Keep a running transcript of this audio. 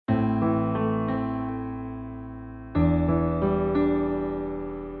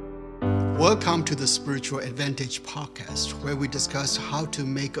Welcome to the Spiritual Advantage podcast, where we discuss how to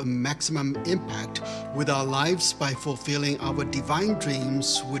make a maximum impact with our lives by fulfilling our divine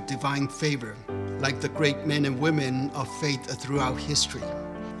dreams with divine favor, like the great men and women of faith throughout history.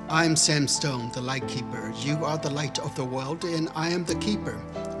 I'm Sam Stone, the light keeper. You are the light of the world, and I am the keeper.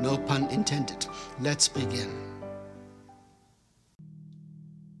 No pun intended. Let's begin.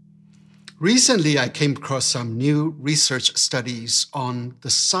 Recently, I came across some new research studies on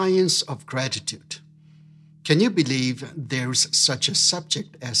the science of gratitude. Can you believe there's such a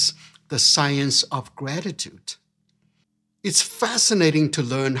subject as the science of gratitude? It's fascinating to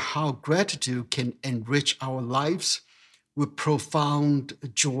learn how gratitude can enrich our lives with profound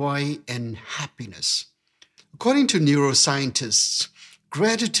joy and happiness. According to neuroscientists,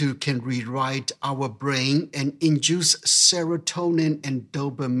 gratitude can rewrite our brain and induce serotonin and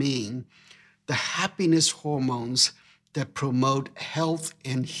dopamine, the happiness hormones that promote health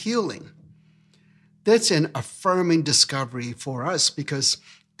and healing. That's an affirming discovery for us because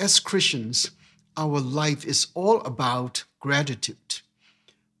as Christians, our life is all about gratitude.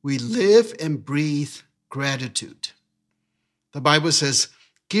 We live and breathe gratitude. The Bible says,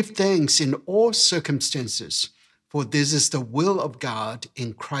 "Give thanks in all circumstances, for this is the will of God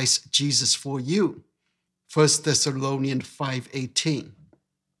in Christ Jesus for you." 1 Thessalonians 5:18.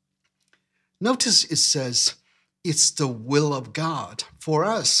 Notice it says, it's the will of God for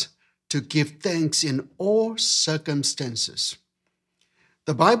us to give thanks in all circumstances.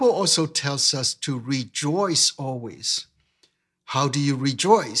 The Bible also tells us to rejoice always. How do you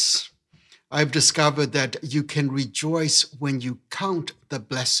rejoice? I've discovered that you can rejoice when you count the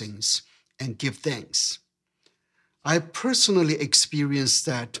blessings and give thanks. I personally experienced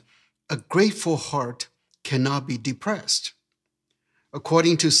that a grateful heart cannot be depressed.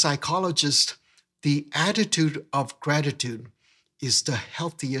 According to psychologists, the attitude of gratitude is the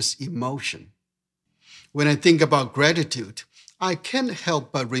healthiest emotion. When I think about gratitude, I can't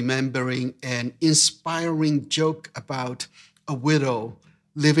help but remembering an inspiring joke about a widow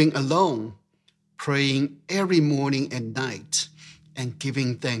living alone, praying every morning and night, and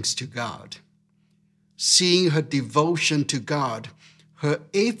giving thanks to God. Seeing her devotion to God, her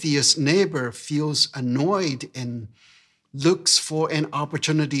atheist neighbor feels annoyed and looks for an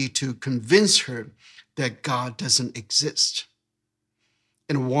opportunity to convince her that God doesn't exist.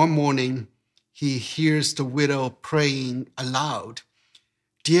 And one morning, he hears the widow praying aloud,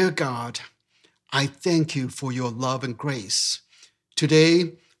 "Dear God, I thank you for your love and grace.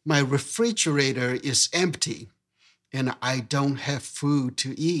 Today, my refrigerator is empty and I don't have food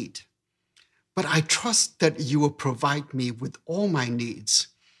to eat. But I trust that you will provide me with all my needs.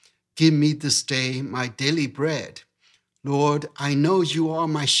 Give me this day my daily bread. Lord, I know you are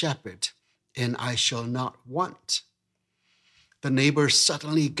my shepherd, and I shall not want." The neighbor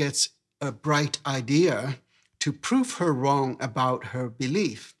suddenly gets a bright idea to prove her wrong about her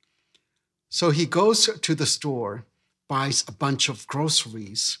belief. So he goes to the store, buys a bunch of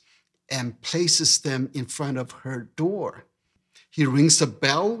groceries, and places them in front of her door. He rings the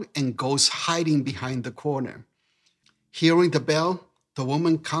bell and goes hiding behind the corner. Hearing the bell, the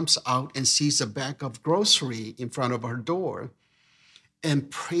woman comes out and sees a bag of grocery in front of her door and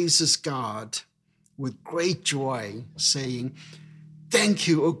praises God with great joy, saying, "Thank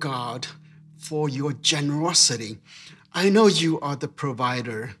you, O God, for your generosity. I know you are the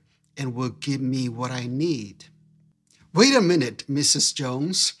provider and will give me what I need." "Wait a minute, Mrs.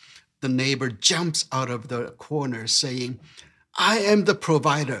 Jones." The neighbor jumps out of the corner saying, "I am the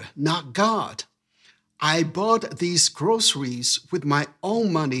provider, not God. I bought these groceries with my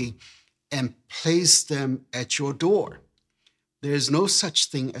own money and placed them at your door. There is no such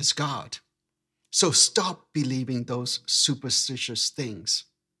thing as God. So stop believing those superstitious things."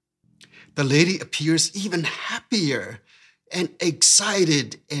 The lady appears even happier and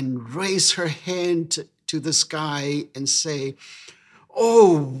excited and raises her hand to the sky and say,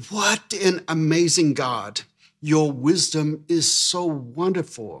 "Oh, what an amazing God. Your wisdom is so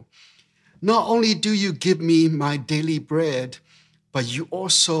wonderful. Not only do you give me my daily bread, but you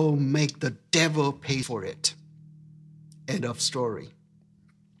also make the devil pay for it." End of story.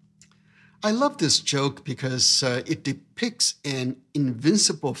 I love this joke because it depicts an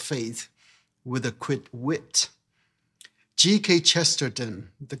invincible faith with a quick wit. G.K. Chesterton,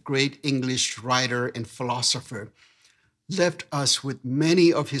 the great English writer and philosopher, left us with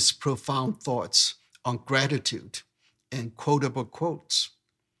many of his profound thoughts on gratitude and quotable quotes.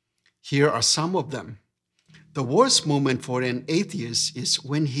 Here are some of them. The worst moment for an atheist is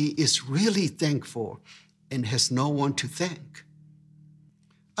when he is really thankful and has no one to thank.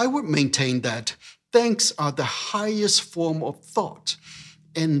 I would maintain that thanks are the highest form of thought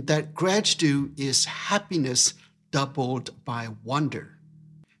and that gratitude is happiness doubled by wonder.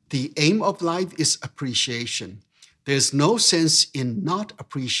 The aim of life is appreciation. There's no sense in not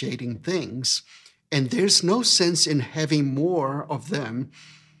appreciating things, and there's no sense in having more of them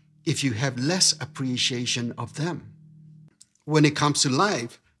if you have less appreciation of them. When it comes to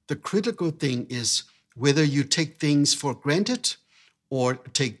life, the critical thing is whether you take things for granted or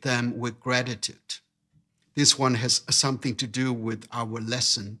take them with gratitude. This one has something to do with our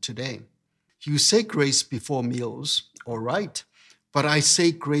lesson today. You say grace before meals, all right, but I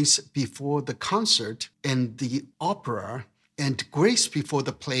say grace before the concert and the opera, and grace before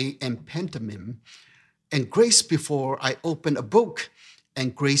the play and pantomime, and grace before I open a book,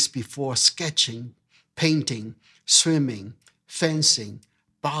 and grace before sketching, painting, swimming, fencing,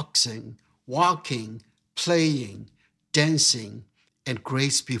 boxing, walking, playing, dancing, and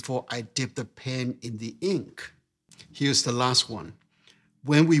grace before I dip the pen in the ink. Here's the last one.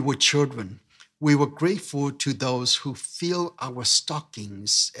 When we were children, we were grateful to those who fill our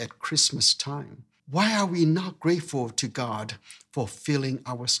stockings at Christmas time. Why are we not grateful to God for filling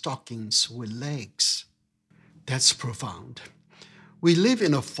our stockings with legs? That's profound. We live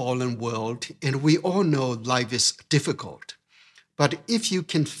in a fallen world, and we all know life is difficult. But if you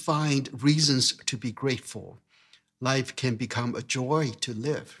can find reasons to be grateful, life can become a joy to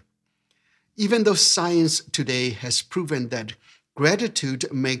live. Even though science today has proven that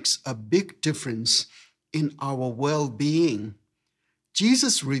gratitude makes a big difference in our well-being,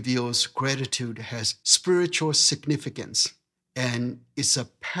 Jesus reveals gratitude has spiritual significance and is a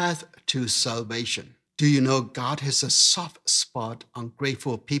path to salvation. Do you know God has a soft spot on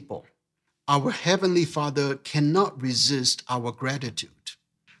grateful people? Our Heavenly Father cannot resist our gratitude.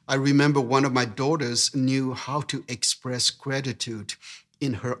 I remember one of my daughters knew how to express gratitude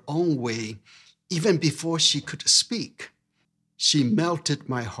in her own way, even before she could speak. She melted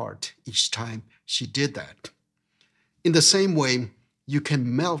my heart each time she did that. In the same way, you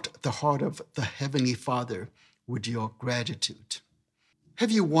can melt the heart of the Heavenly Father with your gratitude.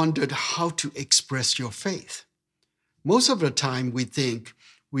 Have you wondered how to express your faith? Most of the time, we think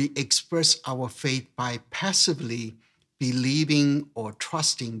we express our faith by passively believing or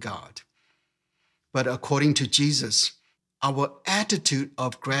trusting God. But according to Jesus, our attitude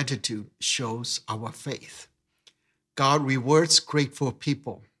of gratitude shows our faith. God rewards grateful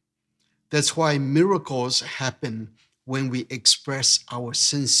people. That's why miracles happen when we express our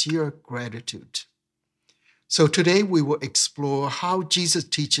sincere gratitude. So today we will explore how Jesus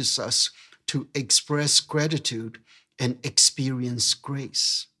teaches us to express gratitude and experience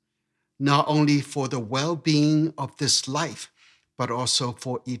grace, not only for the well-being of this life, but also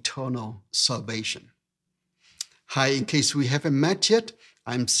for eternal salvation. Hi, in case we haven't met yet,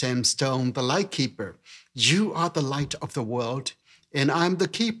 I'm Sam Stone, the light keeper. You are the light of the world, and I'm the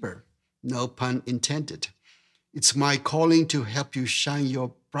keeper. No pun intended. It's my calling to help you shine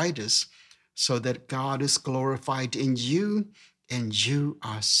your brightest so that God is glorified in you and you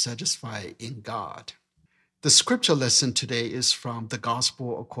are satisfied in God. The scripture lesson today is from the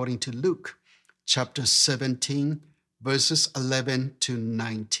Gospel according to Luke, chapter 17, verses 11 to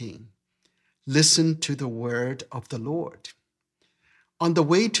 19. Listen to the word of the Lord. On the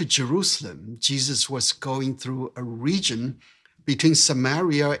way to Jerusalem, Jesus was going through a region between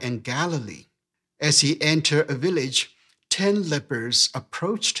Samaria and Galilee. As he entered a village, 10 lepers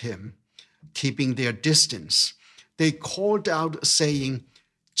approached him, keeping their distance. They called out, saying,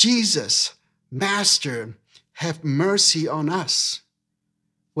 "Jesus, Master, have mercy on us."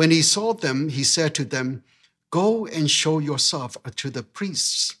 When he saw them, he said to them, "Go and show yourself to the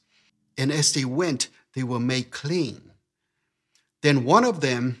priests." And as they went, they were made clean. Then one of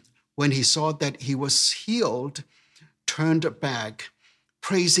them, when he saw that he was healed, turned back,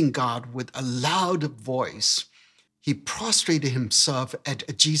 praising God with a loud voice. He prostrated himself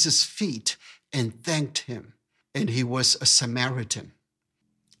at Jesus' feet and thanked him. And he was a Samaritan.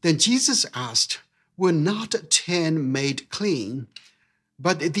 Then Jesus asked, "Were not 10 made clean?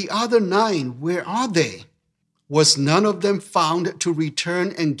 But the other 9, where are they? Was none of them found to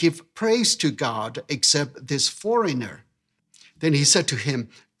return and give praise to God except this foreigner?" Then he said to him,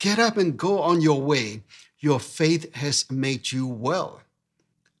 "Get up and go on your way. Your faith has made you well."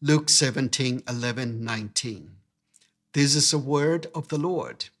 Luke 17, 11, 19. This is the word of the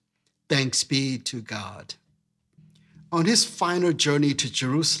Lord. Thanks be to God. On his final journey to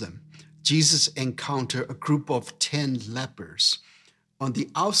Jerusalem, Jesus encountered a group of 10 lepers on the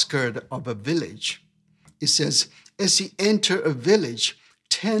outskirts of a village. It says, as he entered a village,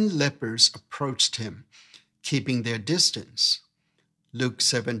 10 lepers approached him, keeping their distance. Luke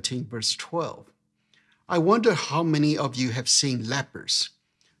 17, verse 12. I wonder how many of you have seen lepers.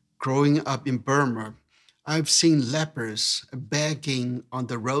 Growing up in Burma, I've seen lepers begging on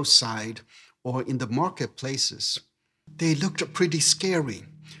the roadside or in the marketplaces. They looked pretty scary.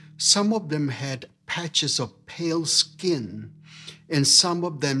 Some of them had patches of pale skin, and some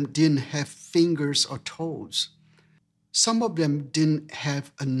of them didn't have fingers or toes. Some of them didn't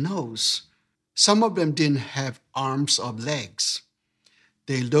have a nose. Some of them didn't have arms or legs.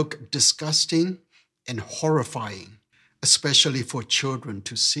 They looked disgusting and horrifying, especially for children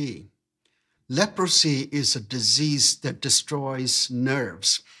to see. Leprosy is a disease that destroys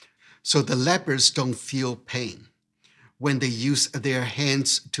nerves, so the lepers don't feel pain. When they use their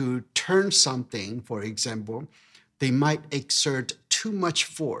hands to turn something, for example, they might exert too much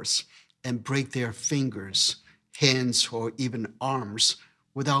force and break their fingers, hands, or even arms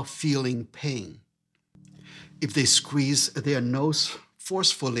without feeling pain. If they squeeze their nose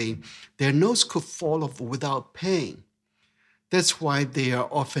forcefully, their nose could fall off without pain. That's why they are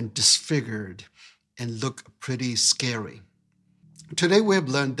often disfigured and look pretty scary. Today we have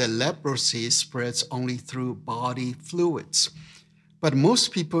learned that leprosy spreads only through body fluids. But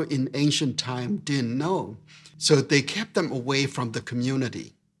most people in ancient time didn't know, so they kept them away from the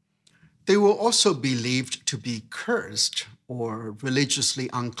community. They were also believed to be cursed or religiously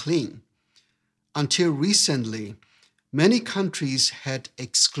unclean. Until recently, many countries had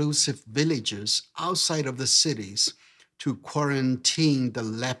exclusive villages outside of the cities to quarantine the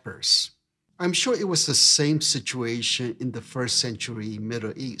lepers. I'm sure it was the same situation in the first century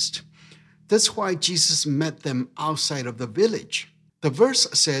Middle East. That's why Jesus met them outside of the village. The verse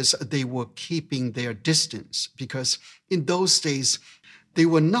says they were keeping their distance because in those days, they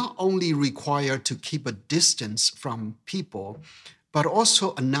were not only required to keep a distance from people, but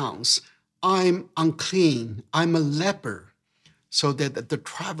also announce, "I'm unclean, I'm a leper," so that the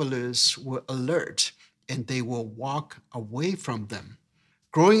travelers were alert and they will walk away from them.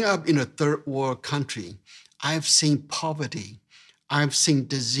 Growing up in a third world country, I've seen poverty, I've seen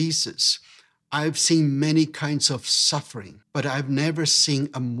diseases, I've seen many kinds of suffering, but I've never seen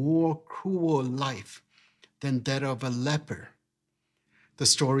a more cruel life than that of a leper. The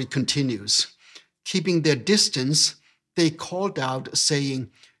story continues. Keeping their distance, they called out,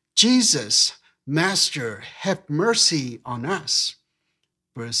 saying, "Jesus, Master, have mercy on us."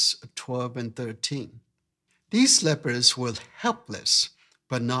 Verse 12 and 13. These lepers were helpless,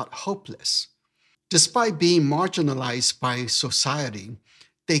 but not hopeless. Despite being marginalized by society,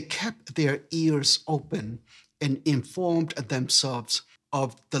 they kept their ears open and informed themselves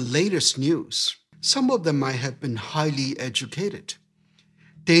of the latest news. Some of them might have been highly educated.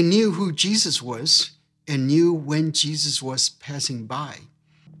 They knew who Jesus was and knew when Jesus was passing by.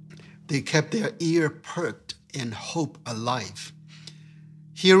 They kept their ear perked and hope alive.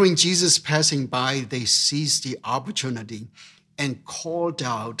 Hearing Jesus passing by, they seized the opportunity and called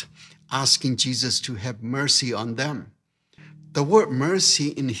out, asking Jesus to have mercy on them. The word mercy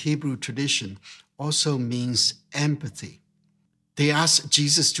in Hebrew tradition also means empathy. They asked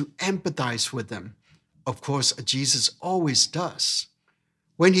Jesus to empathize with them. Of course, Jesus always does.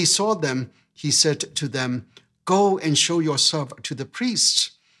 When he saw them, he said to them, "Go and show yourself to the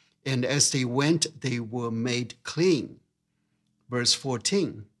priests." And as they went, they were made clean. Verse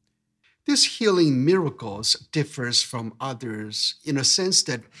 14. This healing miracles differs from others in a sense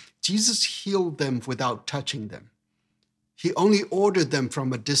that Jesus healed them without touching them. He only ordered them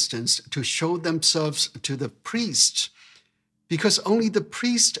from a distance to show themselves to the priest, because only the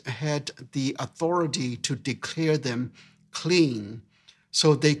priest had the authority to declare them clean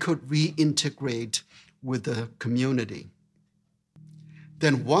so they could reintegrate with the community.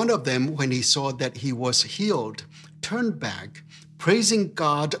 Then one of them, when he saw that he was healed, turned back, praising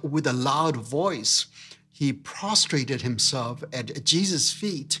God with a loud voice. He prostrated himself at Jesus'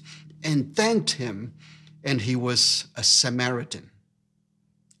 feet and thanked him, and he was a Samaritan.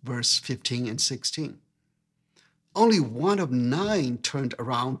 Verse 15 and 16. Only one of 9 turned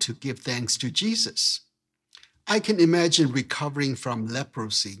around to give thanks to Jesus. I can imagine recovering from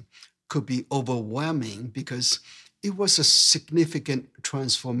leprosy could be overwhelming because it was a significant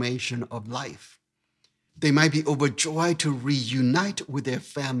transformation of life. They might be overjoyed to reunite with their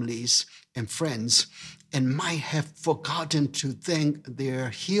families and friends and might have forgotten to thank their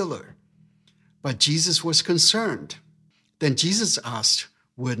healer. But Jesus was concerned. Then Jesus asked,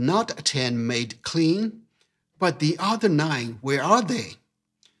 "Were not 10 made clean? But the other 9, where are they?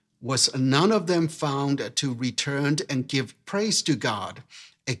 Was none of them found to return and give praise to God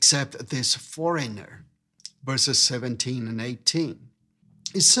except this foreigner?" Verses 17 and 18.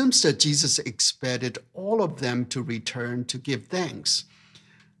 It seems that Jesus expected all of them to return to give thanks.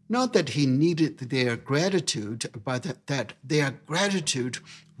 Not that he needed their gratitude, but that their gratitude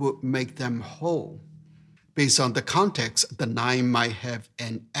would make them whole. Based on the context, the 9 might have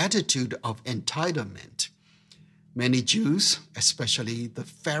an attitude of entitlement. Many Jews, especially the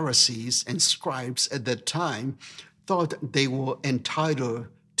Pharisees and scribes at that time, thought they were entitled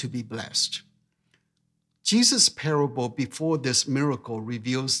to be blessed. Jesus' parable before this miracle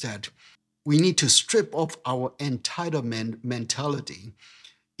reveals that we need to strip off our entitlement mentality,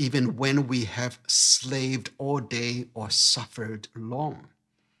 even when we have slaved all day or suffered long.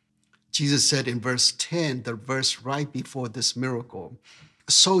 Jesus said in verse 10, the verse right before this miracle,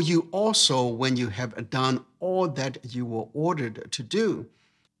 "So you also, when you have done all that you were ordered to do,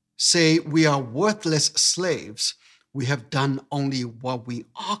 say, 'We are worthless slaves. We have done only what we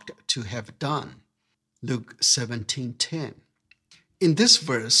ought to have done.'" Luke 17:10. In this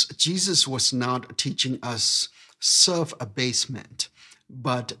verse, Jesus was not teaching us self-abasement,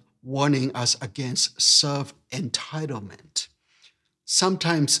 but warning us against self-entitlement.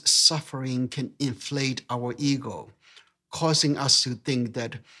 Sometimes suffering can inflate our ego, causing us to think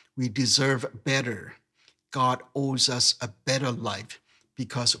that we deserve better. God owes us a better life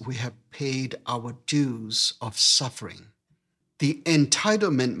because we have paid our dues of suffering. The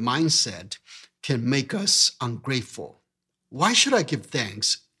entitlement mindset can make us ungrateful. Why should I give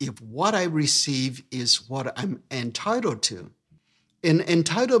thanks if what I receive is what I'm entitled to? An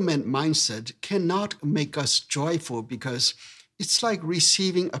entitlement mindset cannot make us joyful because it's like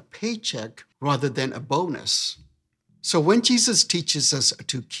receiving a paycheck rather than a bonus. So when Jesus teaches us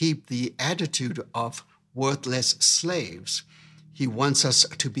to keep the attitude of worthless slaves, he wants us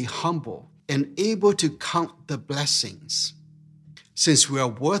to be humble and able to count the blessings. Since we are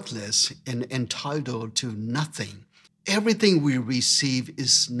worthless and entitled to nothing, everything we receive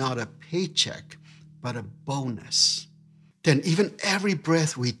is not a paycheck, but a bonus. Then even every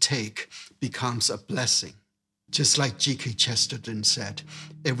breath we take becomes a blessing. Just like G.K. Chesterton said,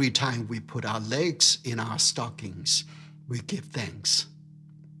 every time we put our legs in our stockings, we give thanks.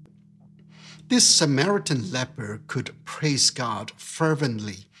 This Samaritan leper could praise God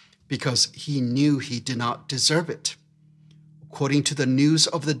fervently because he knew he did not deserve it. According to the news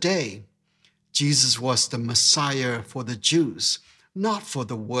of the day, Jesus was the Messiah for the Jews, not for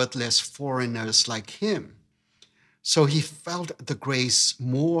the worthless foreigners like him. So he felt the grace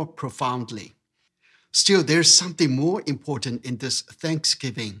more profoundly. Still, there's something more important in this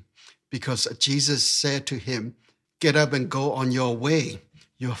thanksgiving, because Jesus said to him, "Get up and go on your way.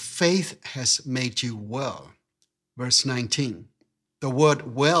 Your faith has made you well." Verse 19. The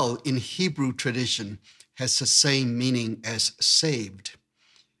word well in Hebrew tradition has the same meaning as saved.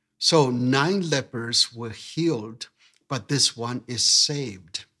 So 9 lepers were healed, but this one is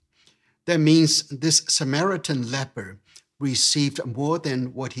saved. That means this Samaritan leper received more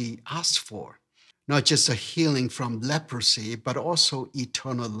than what he asked for. Not just a healing from leprosy, but also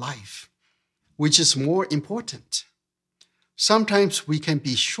eternal life. Which is more important? Sometimes we can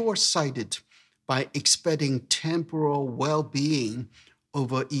be short-sighted by expecting temporal well-being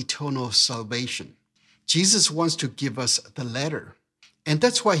over eternal salvation. Jesus wants to give us the latter, and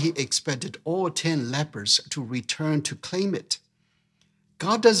that's why he expected all 10 lepers to return to claim it.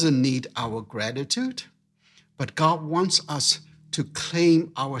 God doesn't need our gratitude, but God wants us to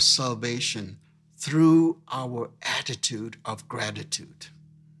claim our salvation through our attitude of gratitude.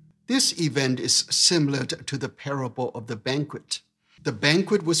 This event is similar to the parable of the banquet. The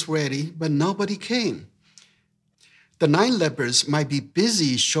banquet was ready, but nobody came. The 9 lepers might be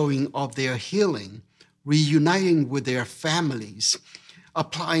busy showing off their healing, reuniting with their families,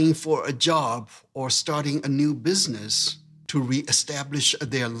 applying for a job, or starting a new business to reestablish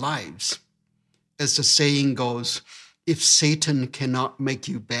their lives. As the saying goes, if Satan cannot make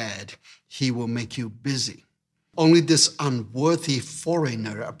you bad, he will make you busy. Only this unworthy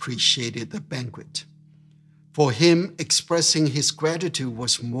foreigner appreciated the banquet. For him, expressing his gratitude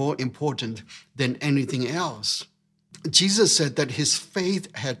was more important than anything else. Jesus said that his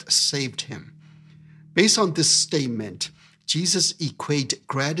faith had saved him. Based on this statement, Jesus equates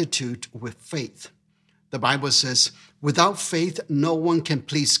gratitude with faith. The Bible says, without faith, no one can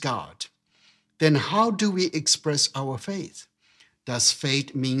please God. Then how do we express our faith? Does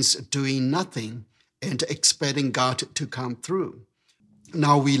faith means doing nothing and expecting God to come through?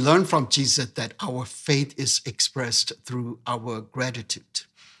 Now we learn from Jesus that our faith is expressed through our gratitude.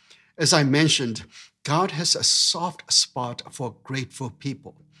 As I mentioned, God has a soft spot for grateful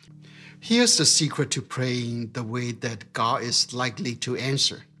people. Here's the secret to praying the way that God is likely to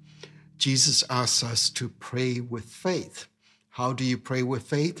answer. Jesus asks us to pray with faith. How do you pray with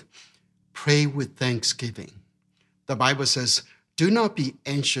faith? Pray with thanksgiving. The Bible says, Do not be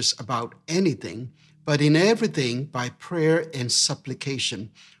anxious about anything, but in everything by prayer and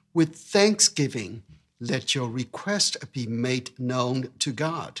supplication, with thanksgiving, let your request be made known to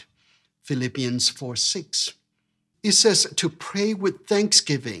God. Philippians 4:6. It says to pray with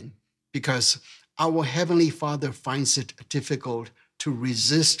thanksgiving because our Heavenly Father finds it difficult to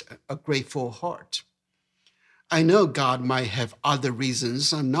resist a grateful heart. I know God might have other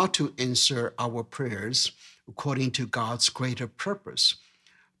reasons not to answer our prayers according to God's greater purpose,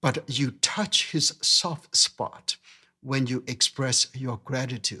 but you touch His soft spot when you express your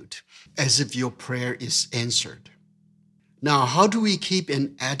gratitude, as if your prayer is answered. Now, how do we keep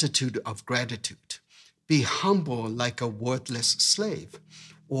an attitude of gratitude? Be humble like a worthless slave,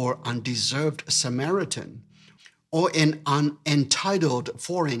 or undeserved Samaritan, or an unentitled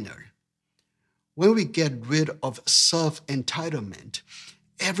foreigner. When we get rid of self-entitlement,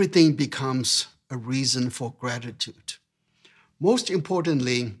 everything becomes a reason for gratitude. Most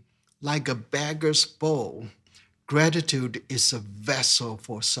importantly, like a beggar's bowl, gratitude is a vessel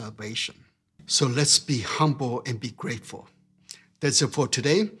for salvation. So let's be humble and be grateful. That's it for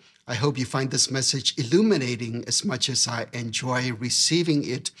today. I hope you find this message illuminating as much as I enjoy receiving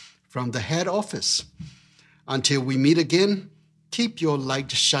it from the head office. Until we meet again, keep your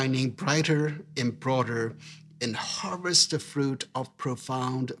light shining brighter and broader and harvest the fruit of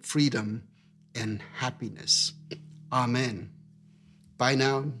profound freedom and happiness. Amen. Bye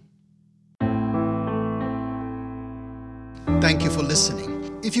now. Thank you for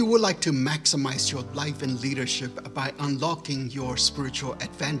listening. If you would like to maximize your life and leadership by unlocking your spiritual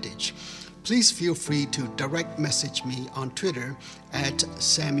advantage, please feel free to direct message me on Twitter at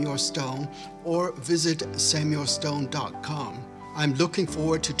Samuel Stone or visit samuelstone.com. I'm looking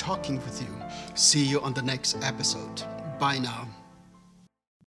forward to talking with you. See you on the next episode. Bye now.